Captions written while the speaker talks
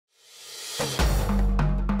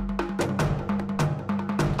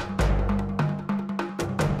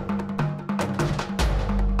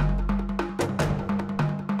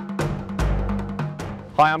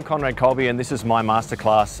Hi, I'm Conrad Coleby and this is my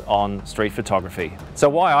masterclass on street photography. So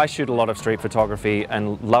why I shoot a lot of street photography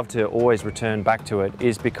and love to always return back to it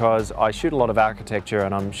is because I shoot a lot of architecture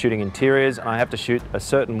and I'm shooting interiors and I have to shoot a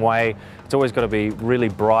certain way. It's always got to be really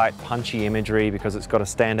bright, punchy imagery because it's got to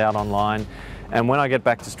stand out online. And when I get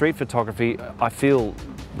back to street photography, I feel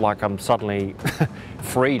like I'm suddenly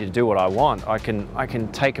free to do what I want. I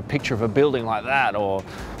can take a picture of a building like that, or,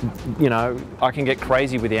 you know, I can get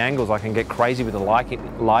crazy with the angles, I can get crazy with the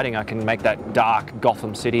lighting, I can make that dark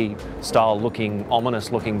Gotham City style looking,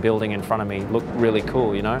 ominous looking building in front of me look really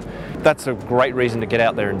cool, you know. That's a great reason to get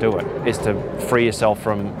out there and do it, is to free yourself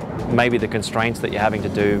from maybe the constraints that you're having to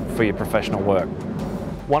do for your professional work.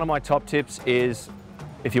 One of my top tips is,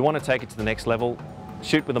 if you want to take it to the next level,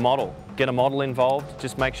 shoot with a model. Get a model involved.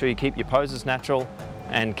 Just make sure you keep your poses natural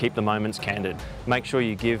and keep the moments candid. Make sure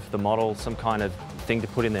you give the model some kind of thing to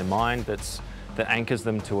put in their mind that anchors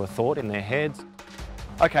them to a thought in their heads.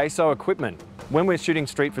 Okay, so equipment. When we're shooting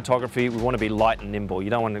street photography, we want to be light and nimble.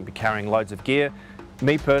 You don't want to be carrying loads of gear.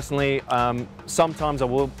 Me personally, sometimes I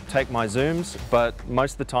will take my zooms, but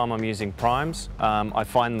most of the time I'm using primes. I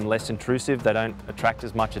find them less intrusive, they don't attract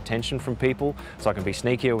as much attention from people, so I can be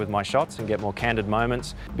sneakier with my shots and get more candid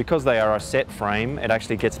moments. Because they are a set frame, it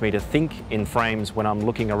actually gets me to think in frames when I'm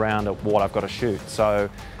looking around at what I've got to shoot. So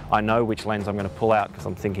I know which lens I'm going to pull out because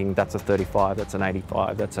I'm thinking that's a 35, that's an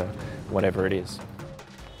 85, that's a whatever it is.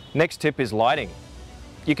 Next tip is lighting.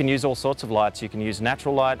 You can use all sorts of lights. You can use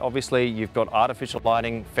natural light, obviously. You've got artificial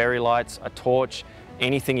lighting, fairy lights, a torch,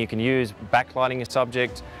 anything you can use, backlighting your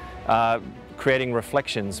subject, creating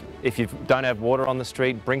reflections. If you don't have water on the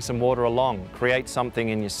street, bring some water along. Create something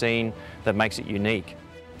in your scene that makes it unique.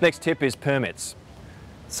 Next tip is permits.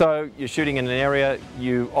 So you're shooting in an area,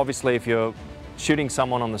 obviously if you're shooting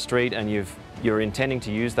someone on the street and you're intending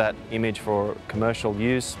to use that image for commercial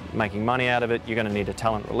use, making money out of it, you're going to need a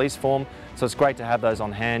talent release form. So it's great to have those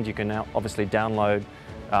on hand. You can now obviously download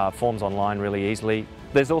forms online really easily.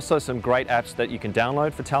 There's also some great apps that you can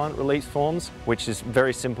download for talent release forms, which is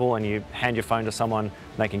very simple, and you hand your phone to someone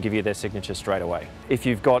and they can give you their signature straight away. If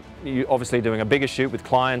you're obviously doing a bigger shoot with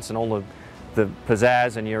clients and all the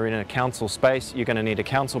pizzazz and you're in a council space, you're going to need a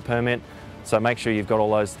council permit. So make sure you've got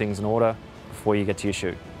all those things in order before you get to your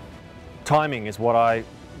shoot. Timing is what I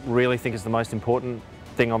really think is the most important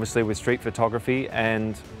thing, obviously, with street photography,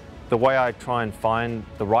 and the way I try and find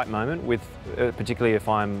the right moment with, particularly if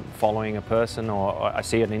I'm following a person or I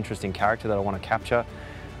see an interesting character that I want to capture,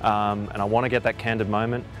 and I want to get that candid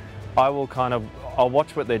moment, I'll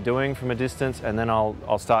watch what they're doing from a distance, and then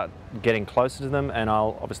I'll start getting closer to them, and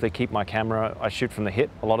I'll obviously keep my camera, I shoot from the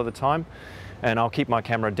hip a lot of the time, and I'll keep my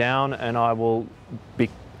camera down and I will be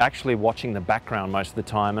actually watching the background most of the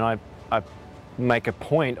time, and I make a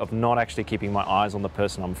point of not actually keeping my eyes on the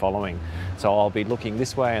person I'm following. So I'll be looking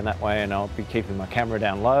this way and that way, and I'll be keeping my camera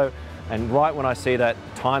down low, and right when I see that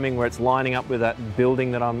timing where it's lining up with that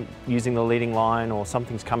building that I'm using the leading line or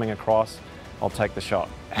something's coming across, I'll take the shot.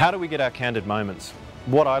 How do we get our candid moments?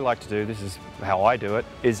 What I like to do, this is how I do it,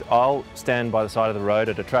 is I'll stand by the side of the road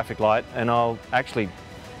at a traffic light and I'll actually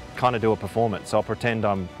kind of do a performance. I'll pretend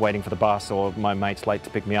I'm waiting for the bus or my mate's late to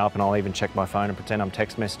pick me up, and I'll even check my phone and pretend I'm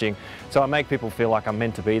text messaging. So I make people feel like I'm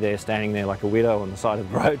meant to be there, standing there like a widow on the side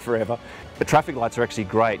of the road forever. The traffic lights are actually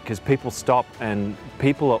great because people stop, and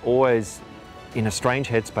people are always in a strange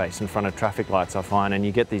headspace in front of traffic lights, I find, and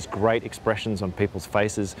you get these great expressions on people's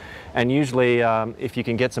faces. And usually if you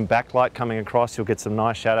can get some backlight coming across, you'll get some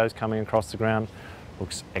nice shadows coming across the ground.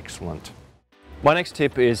 Looks excellent. My next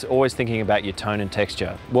tip is always thinking about your tone and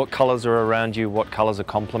texture. What colours are around you, what colours are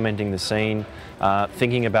complementing the scene,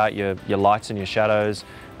 thinking about your lights and your shadows,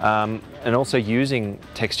 and also using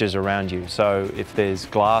textures around you. So if there's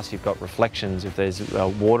glass, you've got reflections. If there's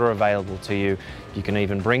water available to you, you can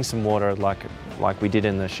even bring some water like we did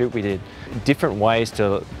in the shoot we did. Different ways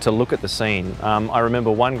to look at the scene. I remember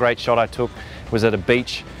one great shot I took was at a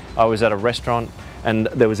beach. I was at a restaurant, and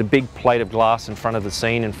there was a big plate of glass in front of the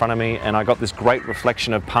scene in front of me, and I got this great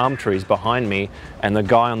reflection of palm trees behind me and the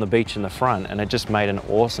guy on the beach in the front, and it just made an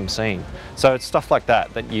awesome scene. So it's stuff like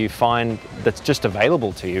that you find that's just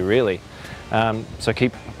available to you, really. So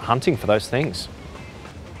keep hunting for those things.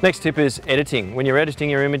 Next tip is editing. When you're editing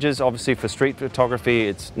your images, obviously for street photography,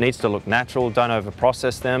 it needs to look natural, don't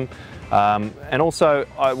over-process them. And also,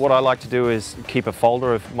 what I like to do is keep a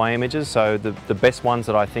folder of my images, so the best ones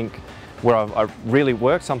that I think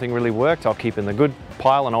where something really worked, I'll keep in the good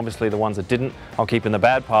pile, and obviously the ones that didn't, I'll keep in the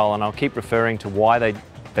bad pile, and I'll keep referring to why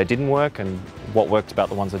they didn't work and what worked about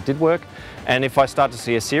the ones that did work. And if I start to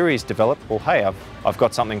see a series develop, well, hey, I've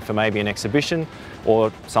got something for maybe an exhibition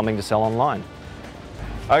or something to sell online.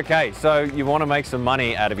 Okay, so you want to make some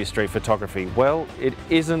money out of your street photography. Well, it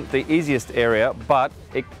isn't the easiest area, but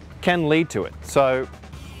it can lead to it. So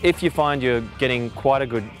if you find you're getting quite a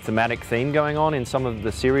good thematic theme going on in some of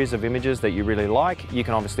the series of images that you really like, you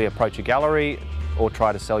can obviously approach a gallery or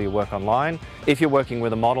try to sell your work online. If you're working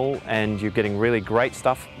with a model and you're getting really great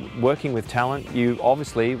stuff, working with talent, you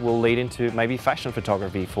obviously will lead into maybe fashion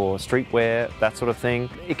photography for streetwear, that sort of thing.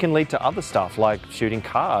 It can lead to other stuff like shooting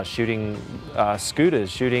cars, shooting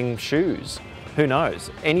scooters, shooting shoes. Who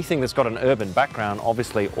knows? Anything that's got an urban background,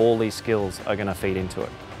 obviously all these skills are going to feed into it.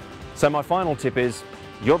 So my final tip is,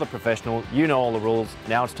 you're the professional, you know all the rules,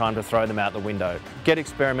 now it's time to throw them out the window. Get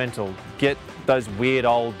experimental, get those weird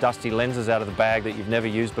old dusty lenses out of the bag that you've never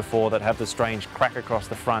used before that have the strange crack across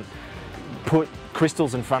the front. Put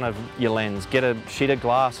crystals in front of your lens, get a sheet of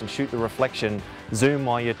glass and shoot the reflection. Zoom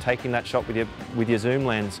while you're taking that shot with your zoom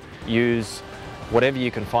lens. Use whatever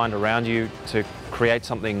you can find around you to create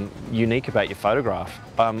something unique about your photograph.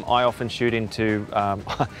 I often shoot into,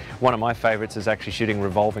 one of my favorites is actually shooting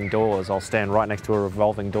revolving doors. I'll stand right next to a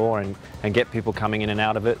revolving door and get people coming in and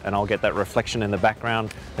out of it, and I'll get that reflection in the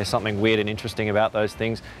background. There's something weird and interesting about those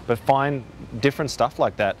things, but find different stuff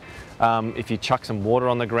like that. If you chuck some water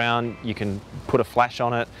on the ground, you can put a flash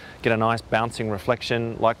on it, get a nice bouncing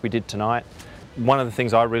reflection like we did tonight. One of the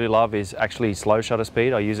things I really love is actually slow shutter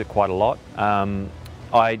speed. I use it quite a lot.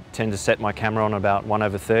 I tend to set my camera on about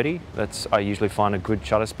 1/30. I usually find a good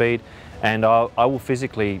shutter speed, and I will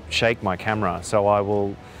physically shake my camera. So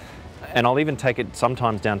I'll even take it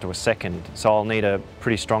sometimes down to a second. So I'll need a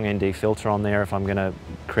pretty strong ND filter on there if I'm going to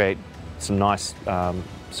create some nice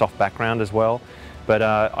soft background as well. But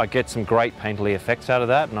I get some great painterly effects out of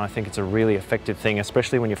that, and I think it's a really effective thing,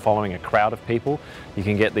 especially when you're following a crowd of people. You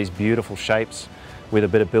can get these beautiful shapes with a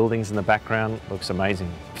bit of buildings in the background. Looks amazing.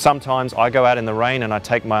 Sometimes I go out in the rain and I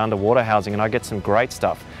take my underwater housing and I get some great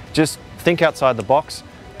stuff. Just think outside the box,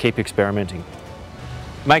 keep experimenting.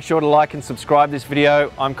 Make sure to like and subscribe this video.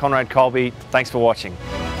 I'm Conrad Coleby. Thanks for watching.